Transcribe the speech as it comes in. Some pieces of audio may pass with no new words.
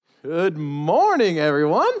Good morning,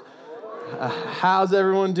 everyone. How's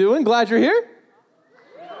everyone doing? Glad you're here?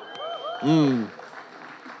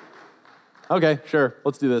 Okay, sure.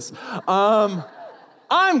 Let's do this.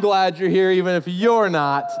 I'm glad you're here, even if you're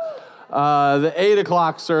not. The 8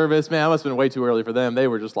 o'clock service, man, that must have been way too early for them. They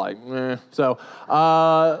were just like, meh. So,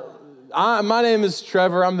 my name is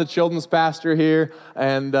Trevor. I'm the children's pastor here,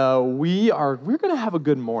 and we're going to have a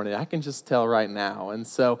good morning. I can just tell right now. And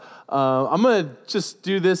so I'm going to just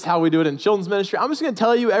do this how we do it in children's ministry. I'm just going to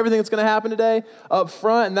tell you everything that's going to happen today up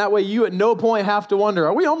front, and that way you at no point have to wonder,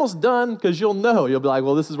 are we almost done? Because you'll know. You'll be like,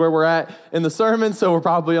 well, this is where we're at in the sermon, so we're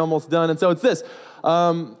probably almost done. And so it's this.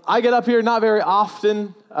 I get up here not very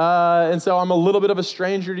often, and so I'm a little bit of a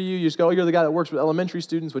stranger to you. You just go, oh, you're the guy that works with elementary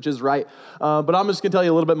students, which is right. But I'm just going to tell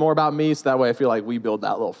you a little bit more about me, so that way I feel like we build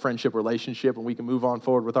that little friendship relationship and we can move on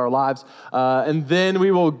forward with our lives. And then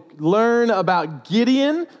we will learn about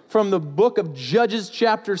Gideon from the book of Judges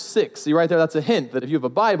chapter 6. See right there, that's a hint that if you have a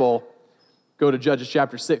Bible, go to Judges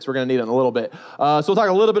chapter 6. We're going to need it in a little bit. So we'll talk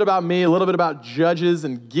a little bit about me, a little bit about Judges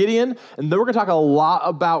and Gideon, and then we're going to talk a lot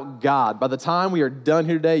about God. By the time we are done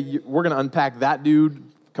here today, we're going to unpack that dude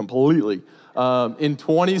completely. In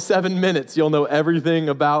 27 minutes, you'll know everything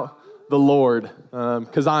about the Lord,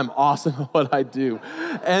 because I'm awesome at what I do.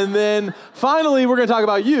 And then finally, we're going to talk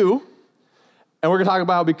about you, and we're going to talk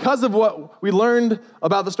about, because of what we learned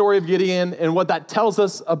about the story of Gideon and what that tells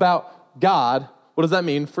us about God, what does that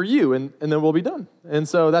mean for you? And then we'll be done. And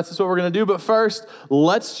so that's just what we're going to do. But first,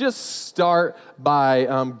 let's just start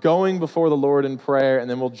by going before the Lord in prayer, and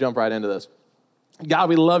then we'll jump right into this. God,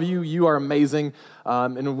 we love you. You are amazing.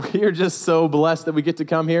 And we are just so blessed that we get to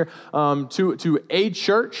come here to a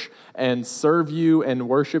church and serve you and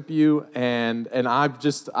worship you. And I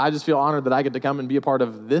just feel honored that I get to come and be a part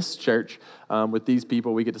of this church with these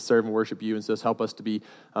people. We get to serve and worship you, and so just help us to be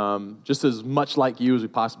just as much like you as we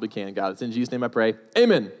possibly can, God. It's in Jesus' name I pray.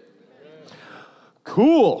 Amen.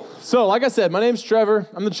 Cool. So, like I said, my name's Trevor.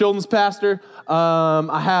 I'm the children's pastor.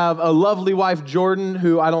 I have a lovely wife, Jordan,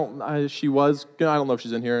 who I don't know if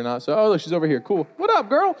she's in here or not. So, oh, look, she's over here. Cool. What up,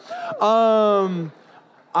 girl?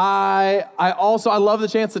 I love the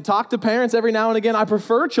chance to talk to parents every now and again. I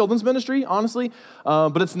prefer children's ministry, honestly,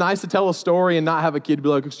 but it's nice to tell a story and not have a kid be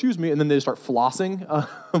like, excuse me, and then they start flossing,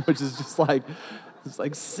 which is just like,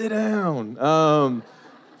 sit down.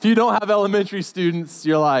 If you don't have elementary students,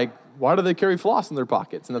 you're like, why do they carry floss in their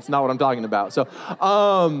pockets? And that's not what I'm talking about. So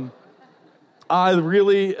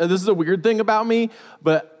this is a weird thing about me,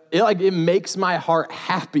 but it makes my heart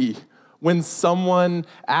happy when someone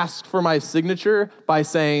asks for my signature by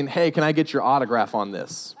saying, hey, can I get your autograph on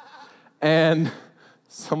this? And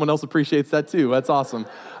someone else appreciates that too. That's awesome.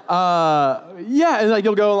 And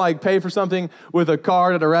you'll go and pay for something with a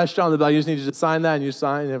card at a restaurant. They're like, you just need to sign that, and you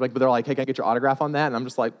sign. And but they're like, hey, can I get your autograph on that? And I'm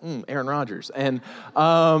just like, Aaron Rodgers. And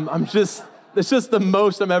it's just the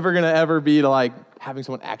most I'm ever gonna be to having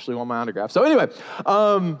someone actually want my autograph. So anyway,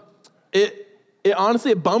 it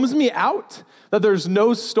honestly bums me out that there's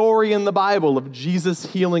no story in the Bible of Jesus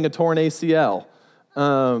healing a torn ACL.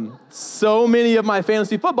 So many of my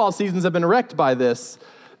fantasy football seasons have been wrecked by this,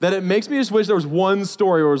 that it makes me just wish there was one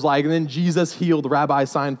story where it was and then Jesus healed Rabbi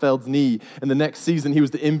Seinfeld's knee, and the next season he was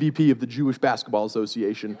the MVP of the Jewish Basketball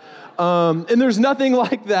Association. And there's nothing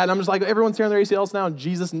like that. And I'm just like, everyone's tearing their ACLs now, and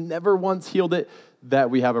Jesus never once healed it that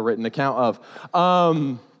we have a written account of.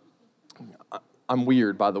 I'm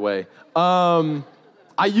weird, by the way.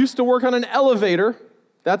 I used to work on an elevator.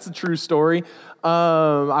 That's a true story.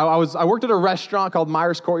 I worked at a restaurant called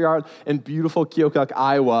Myers Courtyard in beautiful Keokuk,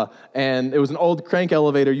 Iowa, and it was an old crank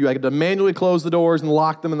elevator. You had to manually close the doors and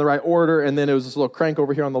lock them in the right order, and then it was this little crank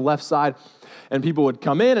over here on the left side, and people would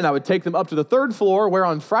come in, and I would take them up to the third floor, where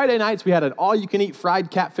on Friday nights we had an all-you-can-eat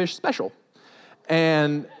fried catfish special.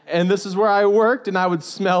 And this is where I worked, and I would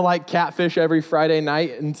smell like catfish every Friday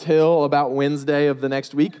night until about Wednesday of the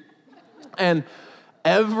next week. And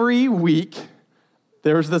every week,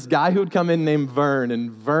 there was this guy who would come in named Vern, and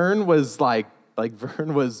Vern was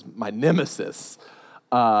Vern was my nemesis.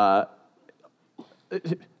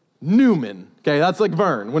 Newman, okay, that's like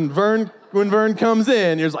Vern. When Vern comes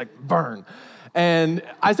in, you're just like, Vern. And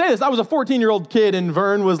I say this, I was a 14-year-old kid, and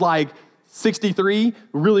Vern was 63,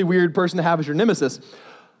 really weird person to have as your nemesis.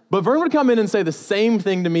 But Vern would come in and say the same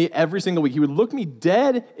thing to me every single week. He would look me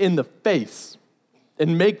dead in the face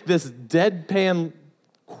and make this deadpan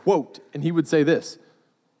quote, and he would say this,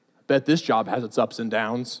 bet this job has its ups and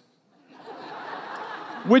downs.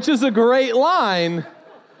 Which is a great line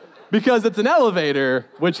because it's an elevator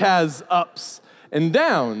which has ups and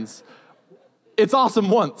downs. It's awesome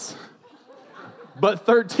once, but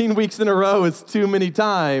 13 weeks in a row is too many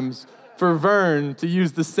times for Vern to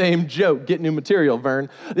use the same joke. Get new material, Vern.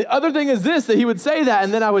 The other thing is this, that he would say that,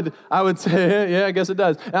 and then I would say, yeah, I guess it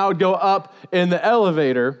does. And I would go up in the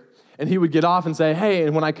elevator, and he would get off and say, hey,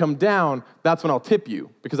 and when I come down, that's when I'll tip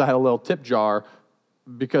you, because I had a little tip jar,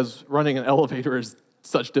 because running an elevator is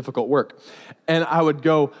such difficult work. And I would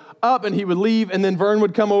go up, and he would leave, and then Vern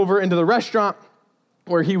would come over into the restaurant,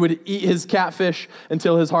 where he would eat his catfish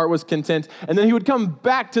until his heart was content. And then he would come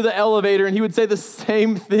back to the elevator and he would say the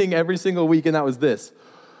same thing every single week, and that was this.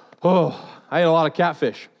 Oh, I ate a lot of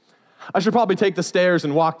catfish. I should probably take the stairs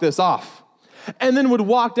and walk this off. And then would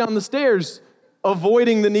walk down the stairs,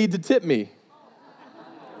 avoiding the need to tip me.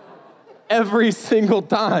 Every single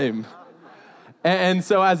time. And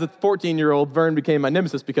so as a 14-year-old, Vern became my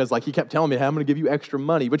nemesis because he kept telling me, hey, I'm going to give you extra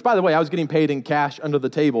money, which, by the way, I was getting paid in cash under the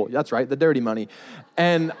table. That's right, the dirty money.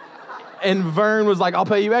 And Vern was like, I'll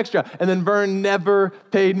pay you extra. And then Vern never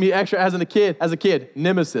paid me extra as a kid,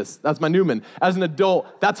 nemesis. That's my Newman. As an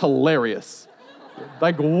adult, that's hilarious.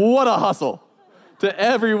 What a hustle. To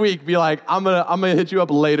every week be like, I'm gonna hit you up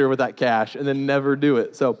later with that cash, and then never do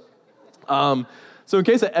it. So in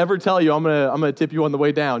case I ever tell you I'm gonna tip you on the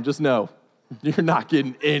way down, just know, you're not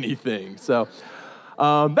getting anything. So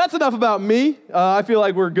that's enough about me. I feel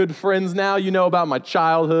like we're good friends now. You know about my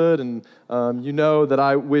childhood, and you know that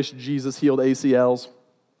I wish Jesus healed ACLs.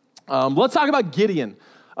 Let's talk about Gideon.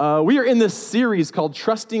 We are in this series called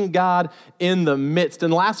Trusting God in the Midst.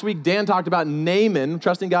 And last week, Dan talked about Naaman,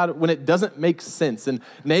 trusting God when it doesn't make sense. And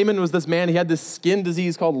Naaman was this man, he had this skin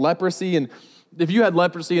disease called leprosy. And if you had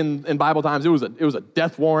leprosy in Bible times, it was a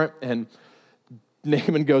death warrant. And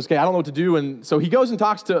Naaman goes, okay, I don't know what to do. And so he goes and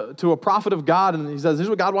talks to a prophet of God, and he says, here's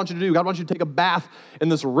what God wants you to do. God wants you to take a bath in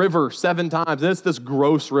this river 7 times. And it's this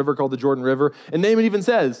gross river called the Jordan River. And Naaman even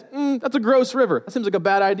says, that's a gross river. That seems like a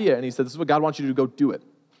bad idea. And he said, this is what God wants you to do. Go do it.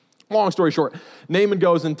 Long story short, Naaman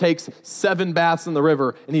goes and takes 7 baths in the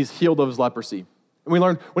river, and he's healed of his leprosy. And we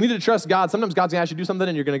learned we need to trust God. Sometimes God's going to ask you to do something,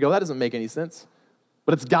 and you're going to go, that doesn't make any sense.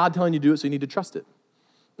 But it's God telling you to do it, so you need to trust it.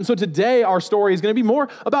 And so today, our story is going to be more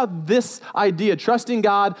about this idea, trusting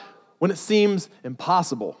God when it seems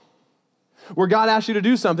impossible. Where God asks you to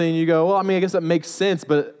do something, and you go, well, I guess that makes sense,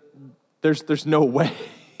 but there's no way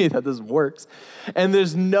that this works. And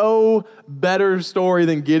there's no better story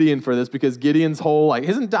than Gideon for this, because Gideon's whole,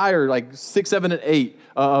 his entire 6, 7, and 8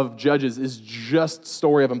 of Judges is just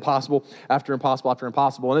story of impossible after impossible after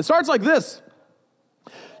impossible. And it starts like this.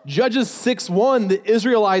 Judges 6:1, the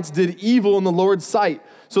Israelites did evil in the Lord's sight.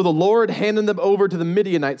 So the Lord handed them over to the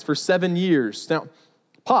Midianites for 7 years. Now,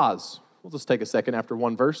 pause. We'll just take a second after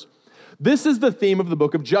one verse. This is the theme of the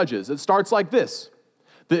book of Judges. It starts like this.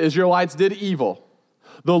 The Israelites did evil.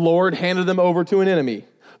 The Lord handed them over to an enemy.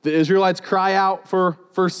 The Israelites cry out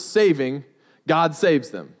for saving. God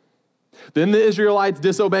saves them. Then the Israelites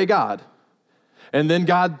disobey God. And then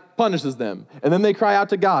God punishes them. And then they cry out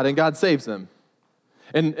to God, and God saves them.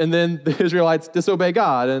 And then the Israelites disobey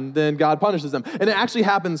God, and then God punishes them. And it actually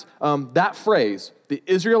happens, that phrase, the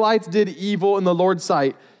Israelites did evil in the Lord's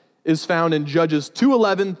sight, is found in Judges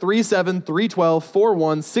 2:11, 3:7, 3:12,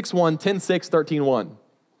 4:1, 6:1, 10:6,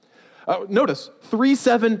 13:1. Notice,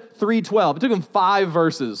 3:7, 3:12. It took them 5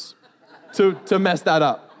 verses to mess that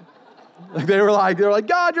up. They were like,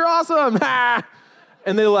 God, you're awesome.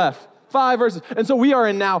 And they left. 5 verses. And so we are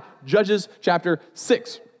in now Judges chapter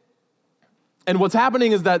 6. And what's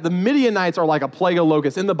happening is that the Midianites are like a plague of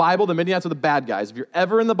locusts. In the Bible, the Midianites are the bad guys. If you're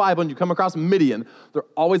ever in the Bible and you come across Midian, they're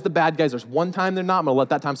always the bad guys. There's one time they're not. I'm going to let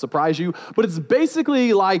that time surprise you. But it's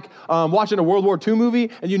basically like watching a World War II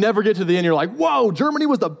movie, and you never get to the end. You're like, whoa, Germany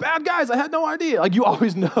was the bad guys? I had no idea. You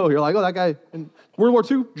always know. You're like, oh, that guy in World War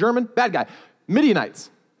II, German, bad guy.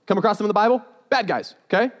 Midianites, come across them in the Bible? Bad guys,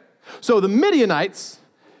 okay? So the Midianites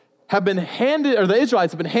have been handed, or the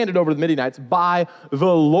Israelites have been handed over to the Midianites by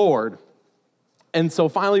the Lord. And so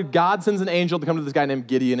finally, God sends an angel to come to this guy named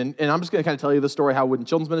Gideon. And I'm just going to kind of tell you the story, how in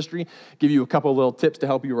children's ministry, give you a couple of little tips to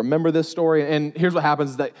help you remember this story. And here's what happens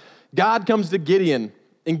is that God comes to Gideon,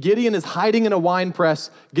 and Gideon is hiding in a wine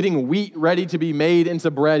press, getting wheat ready to be made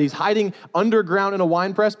into bread. He's hiding underground in a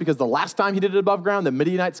wine press because the last time he did it above ground, the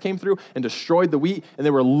Midianites came through and destroyed the wheat, and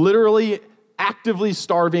they were literally actively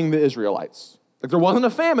starving the Israelites. There wasn't a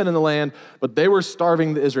famine in the land, but they were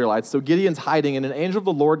starving the Israelites. So Gideon's hiding, and an angel of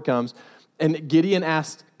the Lord comes. And Gideon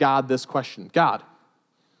asked God this question. God,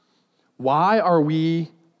 why are we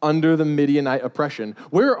under the Midianite oppression?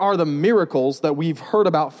 Where are the miracles that we've heard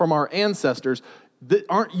about from our ancestors?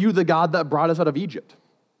 Aren't you the God that brought us out of Egypt?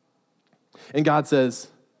 And God says,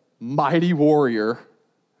 mighty warrior,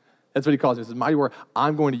 That's what he calls him. He says, mighty warrior,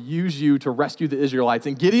 I'm going to use you to rescue the Israelites.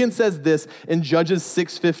 And Gideon says this in Judges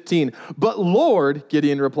 6:15. But Lord,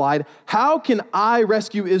 Gideon replied, how can I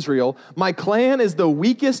rescue Israel? My clan is the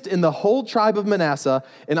weakest in the whole tribe of Manasseh,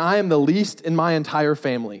 and I am the least in my entire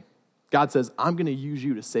family. God says, I'm going to use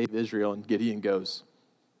you to save Israel. And Gideon goes,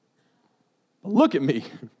 look at me.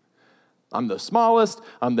 I'm the smallest,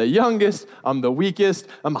 I'm the youngest, I'm the weakest.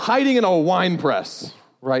 I'm hiding in a wine press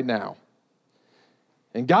right now.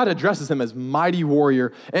 And God addresses him as mighty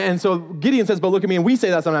warrior. And so Gideon says, but look at me. And we say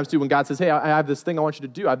that sometimes too when God says, hey, I have this thing I want you to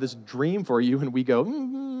do. I have this dream for you. And we go,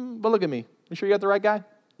 but look at me. You sure you got the right guy?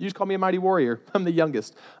 You just call me a mighty warrior. I'm the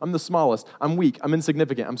youngest. I'm the smallest. I'm weak. I'm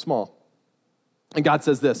insignificant. I'm small. And God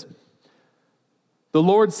says this, the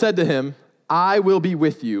Lord said to him, I will be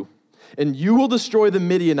with you, and you will destroy the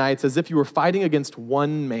Midianites as if you were fighting against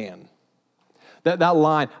one man. That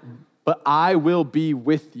line, but I will be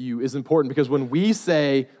with you, is important because when we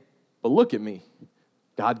say, but look at me,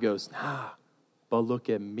 God goes, but look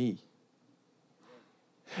at me.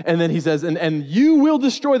 And then he says, and you will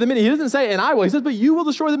destroy the Midianites. He doesn't say, and I will. He says, but you will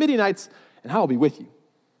destroy the Midianites, and I will be with you.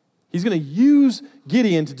 He's going to use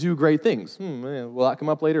Gideon to do great things. Will that come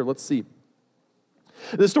up later? Let's see.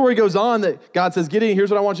 The story goes on that God says, Gideon, here's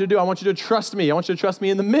what I want you to do. I want you to trust me. I want you to trust me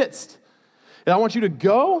in the midst. And I want you to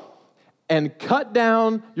go and cut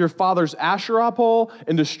down your father's Asherah pole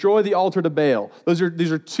and destroy the altar to Baal.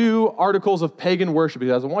 These are two articles of pagan worship.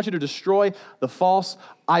 Because I want you to destroy the false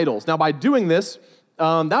idols. Now, by doing this,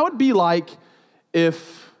 that would be like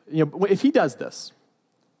if he does this,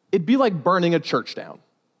 it'd be like burning a church down.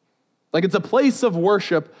 Like it's a place of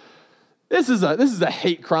worship. This is a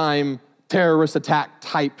hate crime, terrorist attack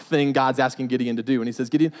type thing God's asking Gideon to do. And he says,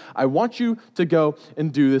 Gideon, I want you to go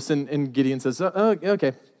and do this. And Gideon says,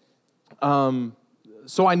 okay.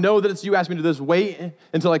 So I know that it's you asked me to do this. Wait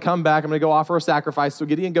until I come back. I'm going to go offer a sacrifice. So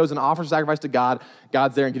Gideon goes and offers a sacrifice to God.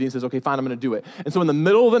 God's there, and Gideon says, okay, fine, I'm going to do it. And so in the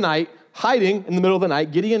middle of the night, hiding in the middle of the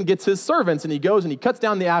night, Gideon gets his servants, and he goes and he cuts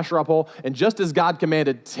down the Asherah pole, and just as God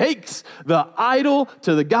commanded, takes the idol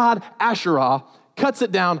to the god Asherah, cuts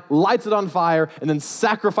it down, lights it on fire, and then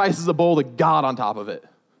sacrifices a bowl to God on top of it.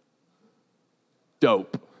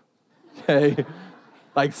 Dope. Okay?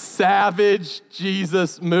 Like savage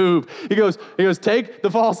Jesus move. He goes, take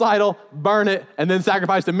the false idol, burn it, and then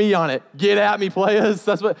sacrifice to me on it. Get at me, players.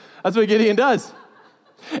 That's what Gideon does.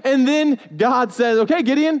 And then God says, okay,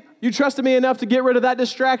 Gideon, you trusted me enough to get rid of that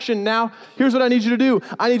distraction. Now, here's what I need you to do.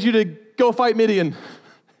 I need you to go fight Midian.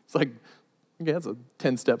 It's like, okay, that's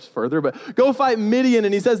 10 steps further, but go fight Midian.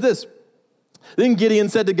 And he says this. Then Gideon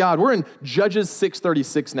said to God, we're in Judges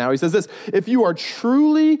 6:36 now. He says this, if you are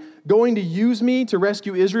truly going to use me to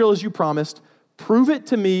rescue Israel as you promised, prove it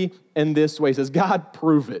to me in this way. He says, God,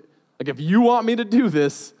 prove it. Like if you want me to do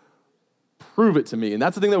this, prove it to me. And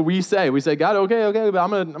that's the thing that we say. We say, God, okay, but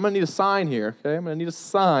I'm gonna need a sign here. Okay, I'm gonna need a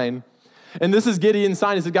sign. And this is Gideon's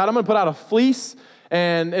sign. He said, God, I'm gonna put out a fleece,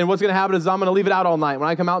 and what's gonna happen is I'm gonna leave it out all night. When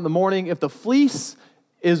I come out in the morning, if the fleece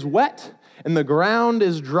is wet and the ground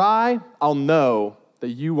is dry, I'll know that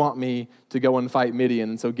you want me to go and fight Midian.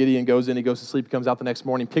 And so Gideon goes in, he goes to sleep, he comes out the next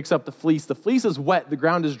morning, picks up the fleece. The fleece is wet, the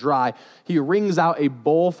ground is dry. He wrings out a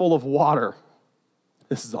bowl full of water.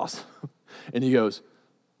 This is awesome. And he goes,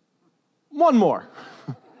 one more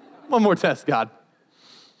test, God.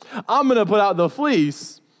 I'm going to put out the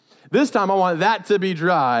fleece. This time I want that to be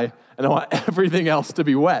dry, and I want everything else to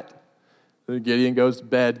be wet. Then Gideon goes to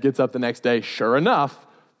bed, gets up the next day. Sure enough,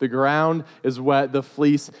 the ground is wet, the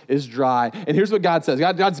fleece is dry. And here's what God says.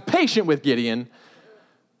 God's patient with Gideon,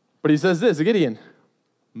 but he says this, Gideon,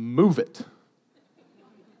 move it.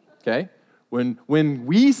 Okay? When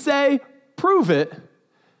we say, prove it,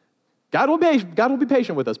 God will be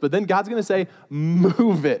patient with us, but then God's going to say,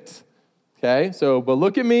 move it. Okay? So, but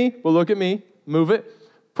look at me, move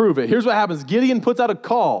it, prove it. Here's what happens. Gideon puts out a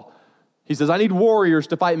call. He says, I need warriors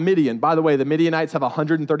to fight Midian. By the way, the Midianites have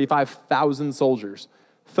 135,000 soldiers.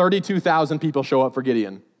 32,000 people show up for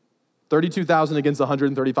Gideon. 32,000 against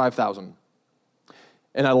 135,000.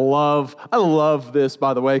 And I love this,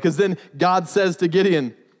 by the way, because then God says to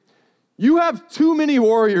Gideon, you have too many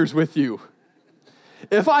warriors with you.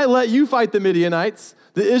 If I let you fight the Midianites,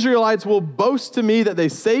 the Israelites will boast to me that they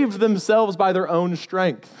saved themselves by their own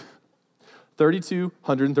strength. 32,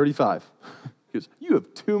 135. He goes, you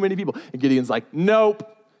have too many people. And Gideon's like, nope,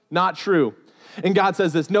 not true. And God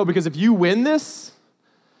says this, no, because if you win this,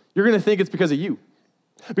 you're going to think it's because of you.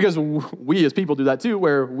 Because we as people do that too,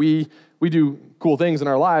 where we do cool things in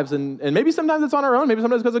our lives, and maybe sometimes it's on our own, maybe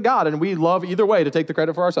sometimes it's because of God, and we love either way to take the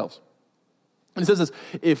credit for ourselves. And it says this,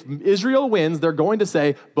 if Israel wins, they're going to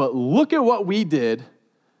say, but look at what we did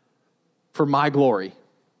for my glory.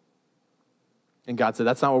 And God said,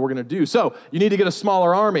 that's not what we're going to do. So you need to get a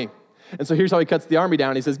smaller army. And so here's how he cuts the army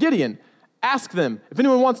down. He says, Gideon, ask them. If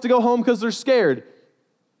anyone wants to go home because they're scared,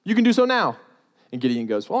 you can do so now. And Gideon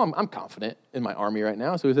goes, well, I'm confident in my army right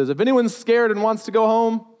now. So he says, if anyone's scared and wants to go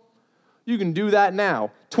home, you can do that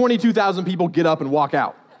now. 22,000 people get up and walk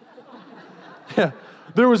out. Yeah.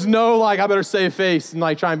 There was no, I better save face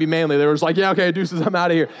and, try and be manly. There was yeah, okay, deuces, I'm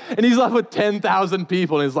out of here. And he's left with 10,000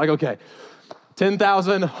 people. And he's like, okay,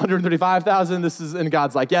 10,000, 135,000, and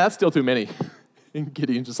God's like, yeah, that's still too many. And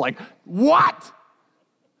Gideon's just like, what?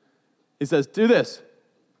 He says, do this.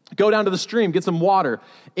 Go down to the stream, get some water.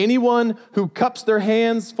 Anyone who cups their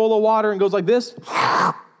hands full of water and goes like this,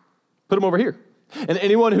 put them over here. And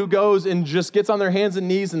anyone who goes and just gets on their hands and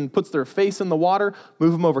knees and puts their face in the water,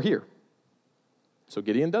 move them over here. So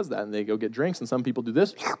Gideon does that, and they go get drinks, and some people do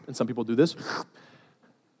this, and some people do this,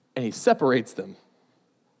 and he separates them.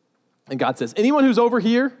 And God says, anyone who's over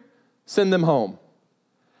here, send them home.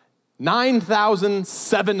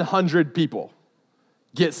 9,700 people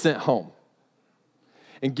get sent home.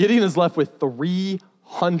 And Gideon is left with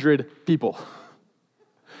 300 people.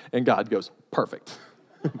 And God goes, perfect.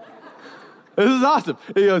 This is awesome.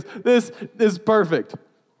 He goes, this is perfect.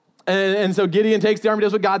 And so Gideon takes the army,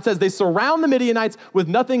 does what God says. They surround the Midianites with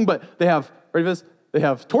nothing but they have, ready for this? They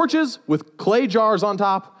have torches with clay jars on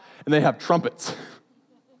top, and they have trumpets.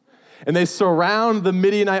 And they surround the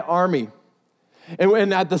Midianite army.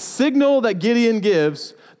 And at the signal that Gideon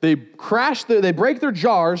gives, they break their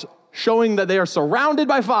jars, showing that they are surrounded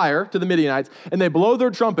by fire to the Midianites, and they blow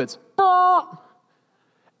their trumpets. And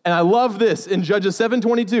I love this in Judges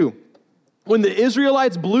 7:22. When the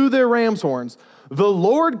Israelites blew their ram's horns, the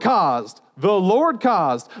Lord caused the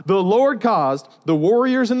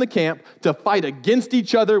warriors in the camp to fight against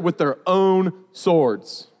each other with their own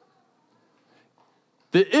swords.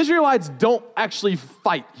 The Israelites don't actually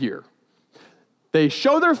fight here. They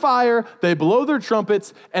show their fire, they blow their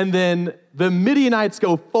trumpets, and then the Midianites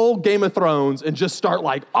go full Game of Thrones and just start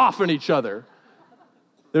offing each other.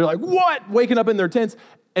 They're like, what? Waking up in their tents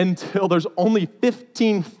until there's only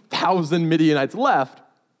 15,000 Midianites left,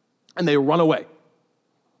 and they run away.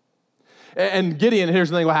 And Gideon, here's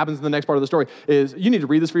the thing, what happens in the next part of the story is, you need to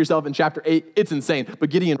read this for yourself in chapter 8. It's insane. But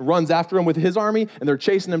Gideon runs after him with his army, and they're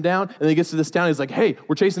chasing him down. And then he gets to this town, he's like, hey,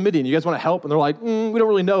 we're chasing Midian. You guys want to help? And they're like, we don't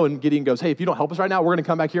really know. And Gideon goes, hey, if you don't help us right now, we're going to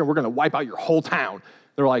come back here, and we're going to wipe out your whole town.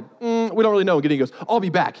 They're like, we don't really know. And Gideon goes, I'll be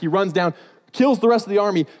back. He runs down, kills the rest of the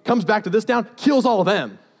army, comes back to this town, kills all of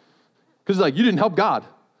them. Because he's like, you didn't help God.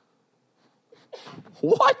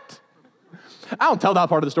 What? I don't tell that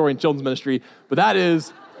part of the story in children's ministry, but that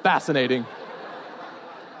is fascinating.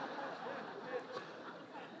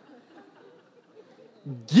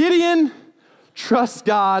 Gideon trusts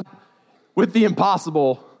God with the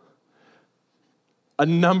impossible a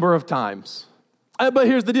number of times. But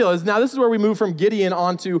here's the deal, is now this is where we move from Gideon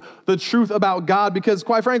onto the truth about God, because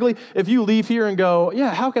quite frankly, if you leave here and go,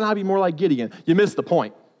 yeah, how can I be more like Gideon? You miss the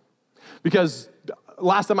point. Because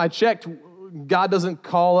last time I checked, God doesn't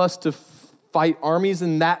call us to fight armies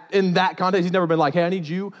in that context. He's never been like, hey, I need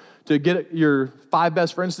you to get your 5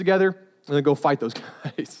 best friends together and then go fight those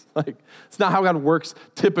guys. It's not how God works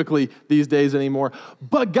typically these days anymore.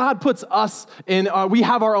 But God puts us in, we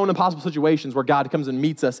have our own impossible situations where God comes and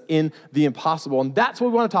meets us in the impossible. And that's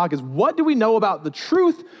what we want to talk is, what do we know about the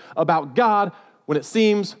truth about God when it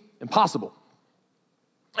seems impossible?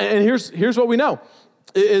 And here's what we know.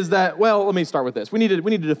 Is that, well, let me start with this. We need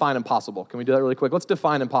to define impossible. Can we do that really quick? Let's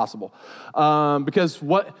define impossible. Because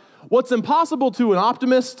what's impossible to an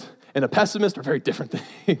optimist and a pessimist are very different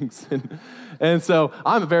things. and so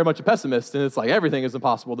I'm very much a pessimist, and it's everything is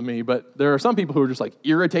impossible to me. But there are some people who are just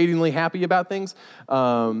irritatingly happy about things.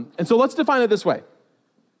 And so let's define it this way.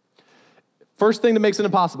 First thing that makes it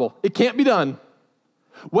impossible, it can't be done.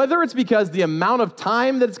 Whether it's because the amount of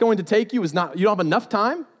time that it's going to take you you don't have enough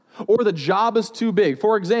time, or the job is too big.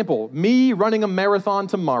 For example, me running a marathon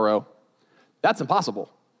tomorrow, that's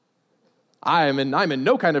impossible. I'm in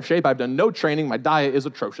no kind of shape. I've done no training. My diet is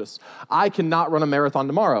atrocious. I cannot run a marathon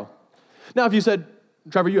tomorrow. Now, if you said,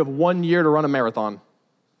 Trevor, you have 1 year to run a marathon,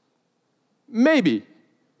 maybe.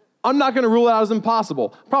 I'm not going to rule it out as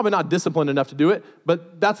impossible. Probably not disciplined enough to do it,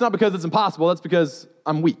 but that's not because it's impossible. That's because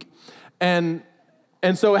I'm weak. And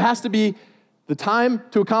so it has to be the time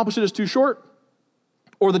to accomplish it is too short,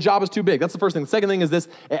 or the job is too big. That's the first thing. The second thing is this,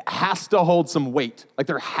 it has to hold some weight.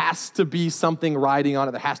 There has to be something riding on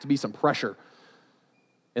it. There has to be some pressure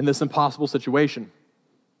in this impossible situation.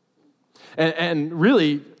 And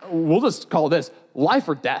really, we'll just call this life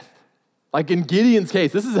or death. In Gideon's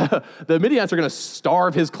case, the Midianites are going to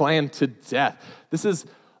starve his clan to death. This is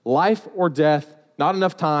life or death not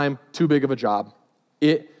enough time, too big of a job.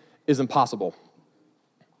 It is impossible.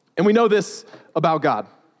 And we know this about God.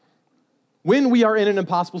 When we are in an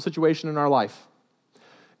impossible situation in our life,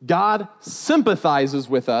 God sympathizes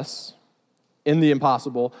with us in the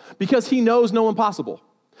impossible because he knows no impossible.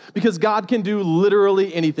 Because God can do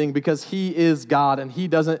literally anything because he is God and he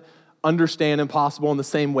doesn't understand impossible in the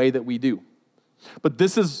same way that we do. But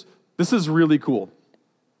this is really cool,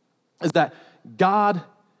 is that God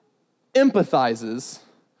empathizes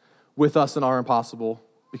with us in our impossible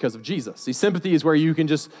because of Jesus. See, sympathy is where you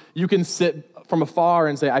can sit from afar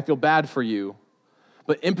and say, I feel bad for you.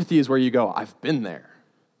 But empathy is where you go, I've been there.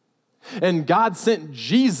 And God sent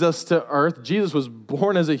Jesus to earth. Jesus was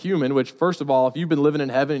born as a human, which, first of all, if you've been living in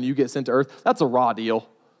heaven and you get sent to earth, that's a raw deal.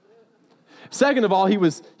 Second of all, he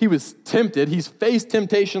was tempted. He's faced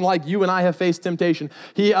temptation like you and I have faced temptation.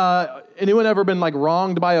 Anyone ever been like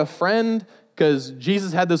wronged by a friend? Because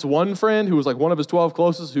Jesus had this one friend who was like one of his 12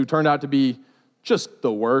 closest who turned out to be just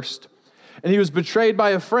the worst. And he was betrayed by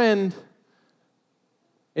a friend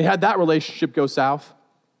and had that relationship go south.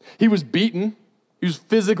 He was beaten. He was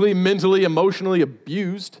physically, mentally, emotionally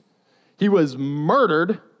abused. He was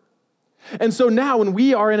murdered. And so now when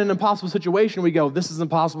we are in an impossible situation, we go, this is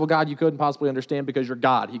impossible, God, you couldn't possibly understand because you're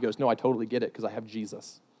God. He goes, no, I totally get it because I have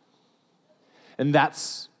Jesus. And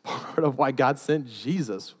that's part of why God sent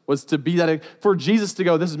Jesus, was to be that, for Jesus to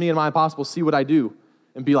go, this is me and my impossible, see what I do,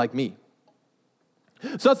 and be like me.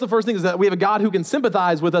 So that's the first thing, is that we have a God who can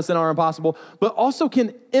sympathize with us in our impossible, but also can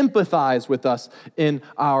empathize with us in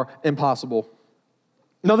our impossible.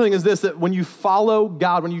 Another thing is this, that when you follow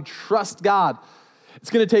God, when you trust God, it's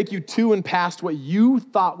going to take you to and past what you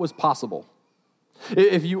thought was possible.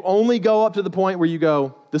 If you only go up to the point where you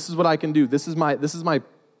go, this is what I can do. This is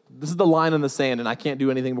the line in the sand, and I can't do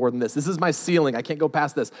anything more than this. This is my ceiling. I can't go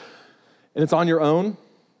past this. And it's on your own,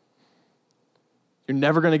 you're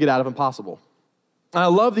never going to get out of impossible. And I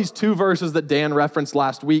love these two verses that Dan referenced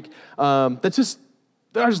last week. I just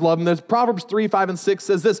love them. There's Proverbs 3, 5, and 6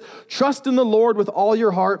 says this: trust in the Lord with all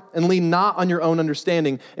your heart and lean not on your own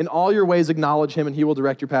understanding. In all your ways acknowledge him and he will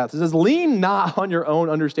direct your paths. It says lean not on your own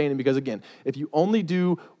understanding, because again, if you only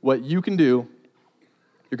do what you can do,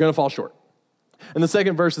 you're going to fall short. And the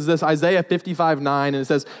second verse is this, Isaiah 55, 9, and it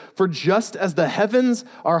says, for just as the heavens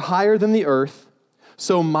are higher than the earth,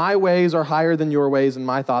 so my ways are higher than your ways and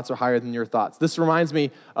my thoughts are higher than your thoughts. This reminds me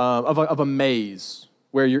of a maze,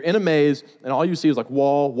 where you're in a maze and all you see is like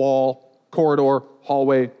wall, corridor,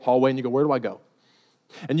 hallway, and you go, where do I go?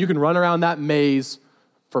 And you can run around that maze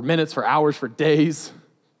for minutes, for hours, for days.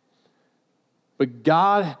 But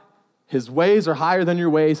God, his ways are higher than your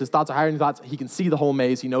ways, his thoughts are higher than your thoughts. He can see the whole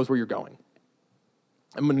maze. He knows where you're going.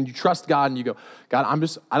 And when you trust God and you go, God,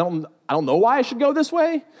 I don't know why I should go this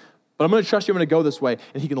way, but I'm going to trust you, I'm going to go this way.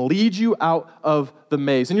 And he can lead you out of the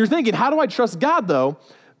maze. And you're thinking, how do I trust God though?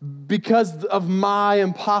 Because of my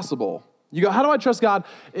impossible. You go, how do I trust God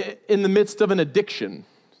in the midst of an addiction?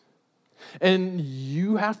 And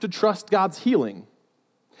you have to trust God's healing.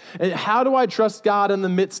 And how do I trust God in the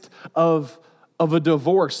midst of a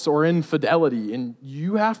divorce or infidelity? And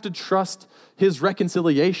you have to trust his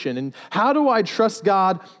reconciliation. And how do I trust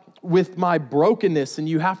God with my brokenness? And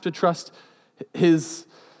you have to trust his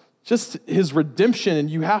redemption. And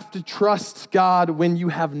you have to trust God when you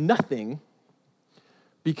have nothing,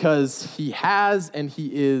 because he has and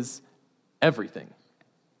he is everything.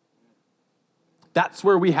 That's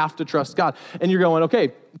where we have to trust God. And you're going,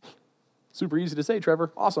 okay, super easy to say,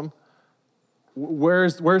 Trevor, awesome.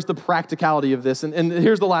 Where's the practicality of this? And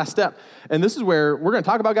here's the last step. And this is where we're going to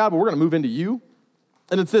talk about God, but we're going to move into you.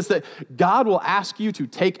 And it's this, that God will ask you to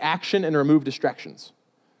take action and remove distractions.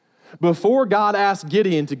 Before God asked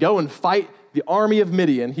Gideon to go and fight the army of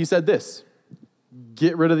Midian, he said this: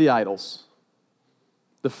 get rid of the idols.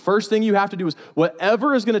 The first thing you have to do is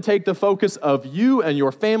whatever is going to take the focus of you and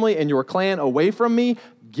your family and your clan away from me,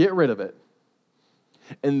 get rid of it.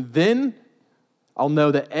 And then I'll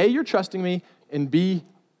know that A, you're trusting me, and B,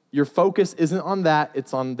 your focus isn't on that,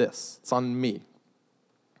 it's on this. It's on me.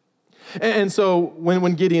 And so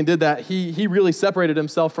when Gideon did that, he really separated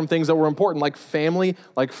himself from things that were important, like family,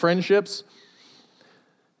 like friendships.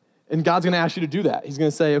 And God's going to ask you to do that. He's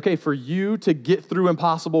going to say, okay, for you to get through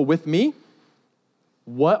impossible with me,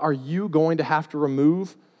 what are you going to have to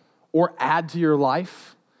remove or add to your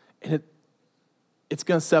life? And it's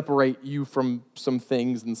going to separate you from some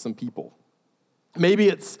things and some people.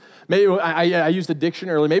 Maybe I used addiction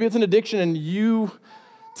earlier. Maybe it's an addiction, and you,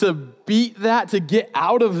 to beat that, to get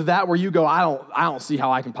out of that where you go, I don't see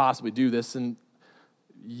how I can possibly do this. And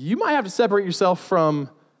you might have to separate yourself from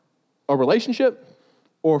a relationship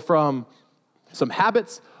or from some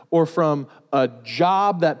habits or from a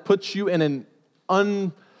job that puts you in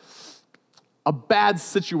a bad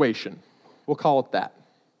situation. We'll call it that.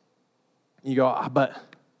 You go, but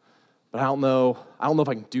I don't know if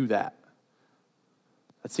I can do that.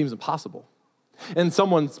 That seems impossible. And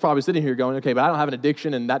someone's probably sitting here going, okay, but I don't have an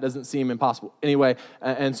addiction, and that doesn't seem impossible. Anyway,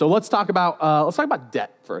 and so let's talk about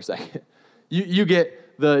debt for a second. You get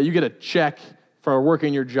a check for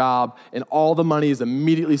working your job, and all the money is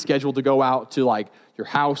immediately scheduled to go out to like your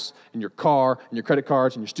house and your car and your credit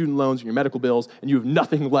cards and your student loans and your medical bills, and you have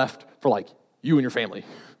nothing left for like you and your family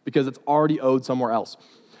because it's already owed somewhere else.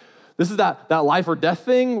 This is that life or death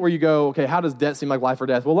thing where you go, okay, how does debt seem like life or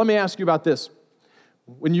death? Well, let me ask you about this.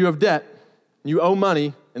 When you have debt, you owe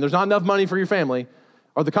money, and there's not enough money for your family,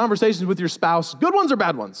 are the conversations with your spouse good ones or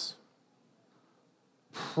bad ones?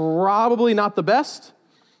 Probably not the best.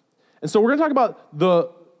 And so we're going to talk about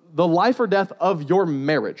the life or death of your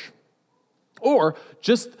marriage, or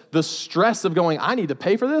just the stress of going, I need to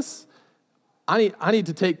pay for this. I need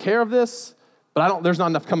to take care of this, but there's not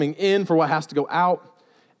enough coming in for what has to go out.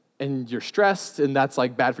 And you're stressed, and that's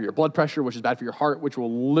like bad for your blood pressure, which is bad for your heart, which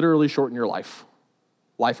will literally shorten your life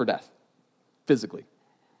or death, physically.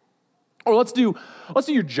 Or let's do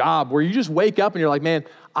your job where you just wake up and you're like, man,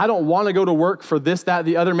 I don't want to go to work for this, that,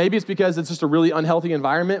 the other. Maybe it's because it's just a really unhealthy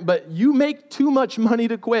environment, but you make too much money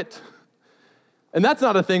to quit. And that's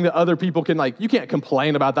not a thing that other people can you can't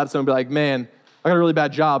complain about that. Someone be like, man, I got a really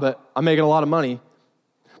bad job, but I'm making a lot of money.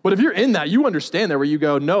 But if you're in that, you understand that where you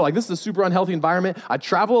go, no, this is a super unhealthy environment. I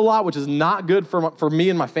travel a lot, which is not good for me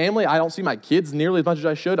and my family. I don't see my kids nearly as much as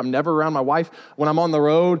I should. I'm never around my wife. When I'm on the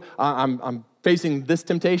road, I'm facing this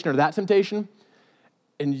temptation or that temptation.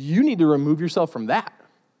 And you need to remove yourself from that.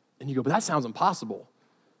 And you go, but that sounds impossible.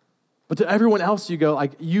 But to everyone else, you go,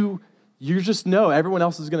 you just know everyone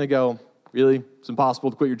else is going to go, really? It's impossible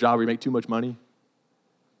to quit your job where you make too much money?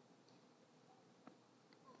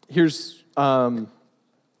 Here's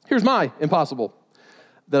my impossible.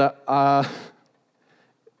 That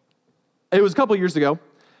it was a couple years ago,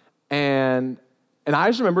 and I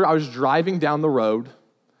just remember I was driving down the road.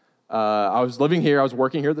 I was living here, I was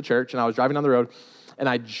working here at the church, and I was driving down the road, and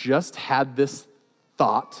I just had this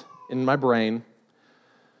thought in my brain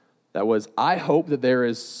that was, I hope that there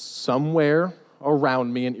is somewhere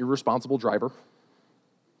around me an irresponsible driver,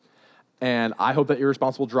 and I hope that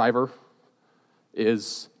irresponsible driver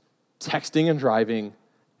is texting and driving,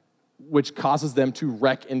 which causes them to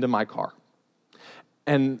wreck into my car.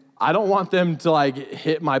 And I don't want them to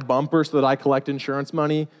hit my bumper so that I collect insurance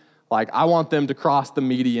money. I want them to cross the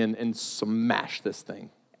median and smash this thing.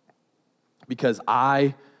 Because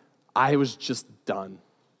I was just done.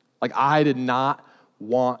 I did not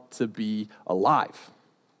want to be alive.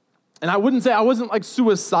 And I wouldn't say I wasn't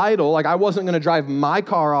suicidal. I wasn't going to drive my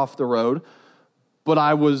car off the road, but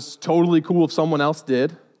I was totally cool if someone else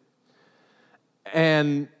did.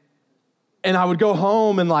 And I would go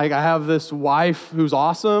home and I have this wife who's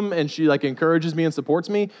awesome, and she encourages me and supports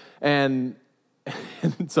me. And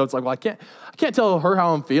so it's well, I can't tell her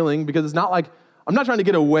how I'm feeling, because it's not I'm not trying to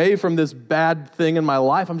get away from this bad thing in my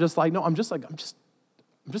life. I'm just no, I'm just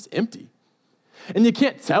empty. And you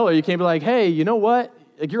can't tell her. You can't be hey, you know what?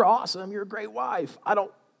 You're awesome. You're a great wife. I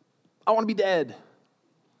want to be dead.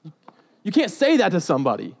 You can't say that to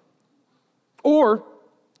somebody. Or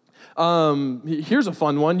here's a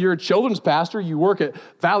fun one. You're a children's pastor. You work at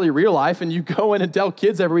Valley Real Life, and you go in and tell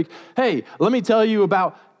kids every week, hey, let me tell you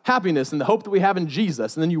about happiness and the hope that we have in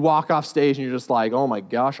Jesus. And then you walk off stage and you're just oh my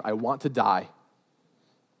gosh, I want to die.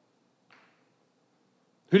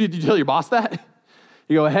 Who did you tell your boss that?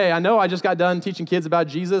 You go, hey, I know I just got done teaching kids about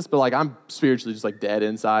Jesus, but I'm spiritually just dead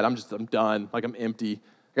inside. I'm done. I'm empty.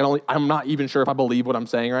 I'm not even sure if I believe what I'm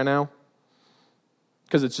saying right now.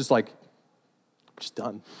 Because it's just just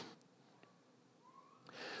done.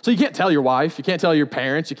 So you can't tell your wife, you can't tell your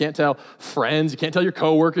parents, you can't tell friends, you can't tell your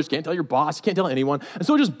coworkers, you can't tell your boss, you can't tell anyone. And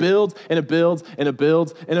so it just builds and it builds and it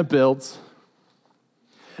builds and it builds.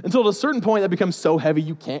 Until at a certain point that becomes so heavy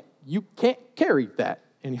you can't carry that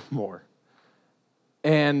anymore.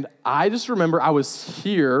 And I just remember I was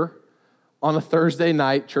here on a Thursday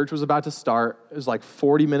night, church was about to start. It was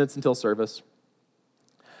 40 minutes until service.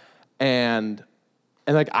 And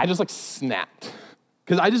I just snapped.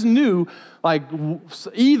 Because I just knew,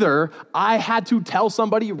 either I had to tell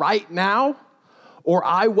somebody right now, or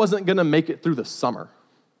I wasn't going to make it through the summer.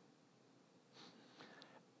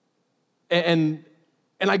 And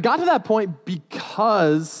I got to that point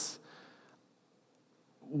because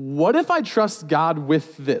what if I trust God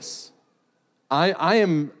with this? I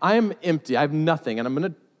am empty. I have nothing, and I'm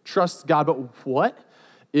going to trust God. But what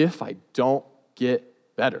if I don't get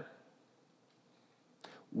better?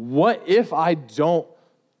 What if I don't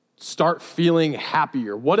start feeling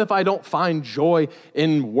happier? What if I don't find joy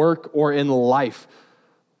in work or in life?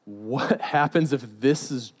 What happens if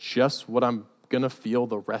this is just what I'm going to feel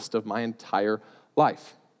the rest of my entire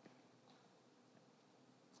life?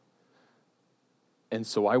 And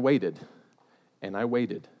so I waited, and I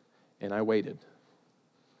waited, and I waited,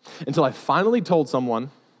 until I finally told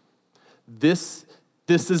someone, this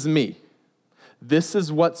is me. This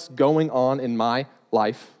is what's going on in my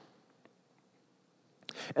life.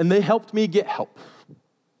 And they helped me get help.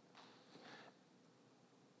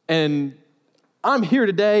 And I'm here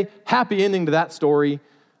today, happy ending to that story.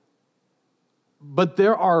 But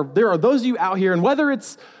there are those of you out here, and whether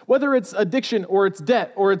it's addiction or it's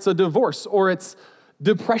debt or it's a divorce or it's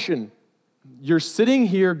depression, you're sitting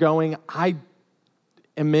here going, I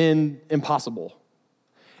am in impossible.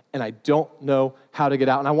 And I don't know how to get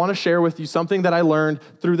out. And I want to share with you something that I learned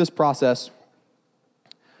through this process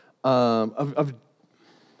of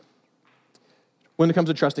when it comes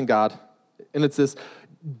to trusting God. And it's this: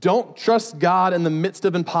 don't trust God in the midst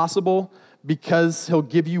of impossible because he'll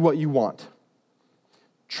give you what you want.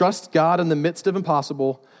 Trust God in the midst of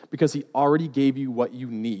impossible because he already gave you what you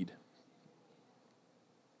need.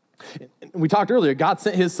 We talked earlier, God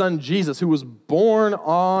sent his son Jesus, who was born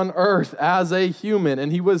on earth as a human,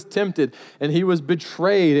 and he was tempted, and he was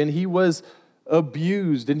betrayed, and he was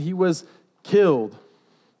abused, and he was killed.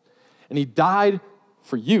 And he died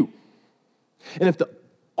for you. And if the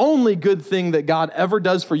only good thing that God ever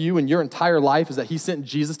does for you in your entire life is that he sent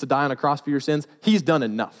Jesus to die on a cross for your sins, he's done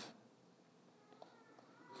enough.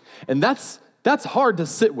 And that's hard to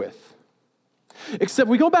sit with. Except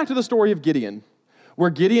we go back to the story of Gideon, where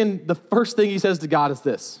Gideon, the first thing he says to God is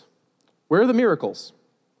this: where are the miracles?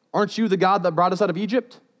 Aren't you the God that brought us out of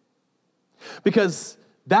Egypt? Because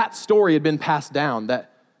that story had been passed down,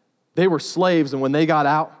 that they were slaves, and when they got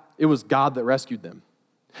out, it was God that rescued them.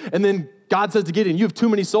 And then God says to Gideon, you have too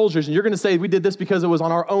many soldiers, and you're going to say we did this because it was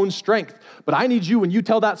on our own strength. But I need you, when you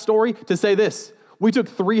tell that story, to say this: we took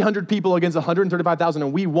 300 people against 135,000,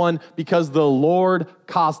 and we won because the Lord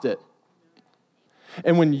caused it.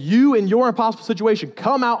 And when you, in your impossible situation,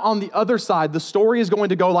 come out on the other side, the story is going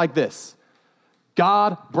to go like this: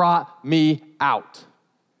 God brought me out.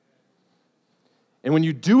 And when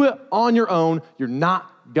you do it on your own, you're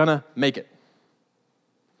not gonna make it.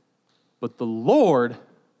 But the Lord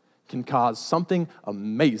can cause something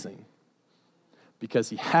amazing because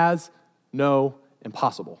he has no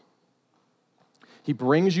impossible. He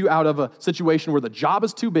brings you out of a situation where the job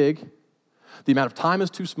is too big, the amount of time is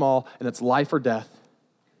too small, and it's life or death.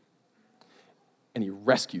 And he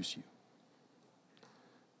rescues you.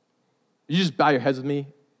 You just bow your heads with me,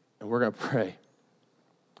 and we're going to pray.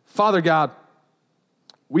 Father God,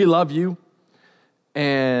 we love you,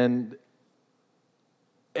 and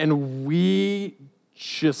we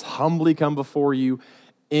just humbly come before you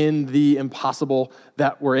in the impossible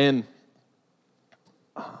that we're in.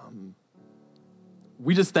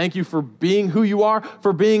 We just thank you for being who you are,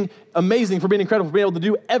 for being amazing, for being incredible, for being able to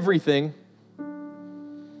do everything.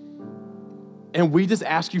 And we just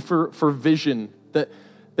ask you for vision, that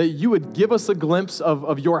you would give us a glimpse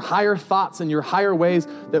of your higher thoughts and your higher ways,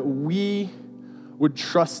 that we would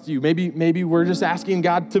trust you. Maybe we're just asking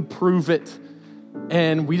God to prove it,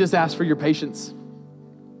 and we just ask for your patience.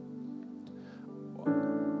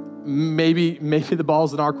 Maybe the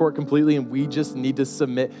ball's in our court completely, and we just need to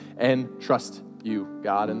submit and trust you,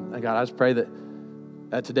 God. And God, I just pray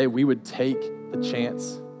that today we would take the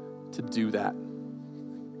chance to do that.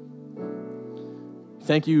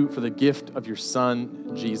 Thank you for the gift of your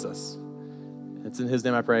son, Jesus. It's in his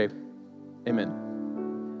name I pray. Amen.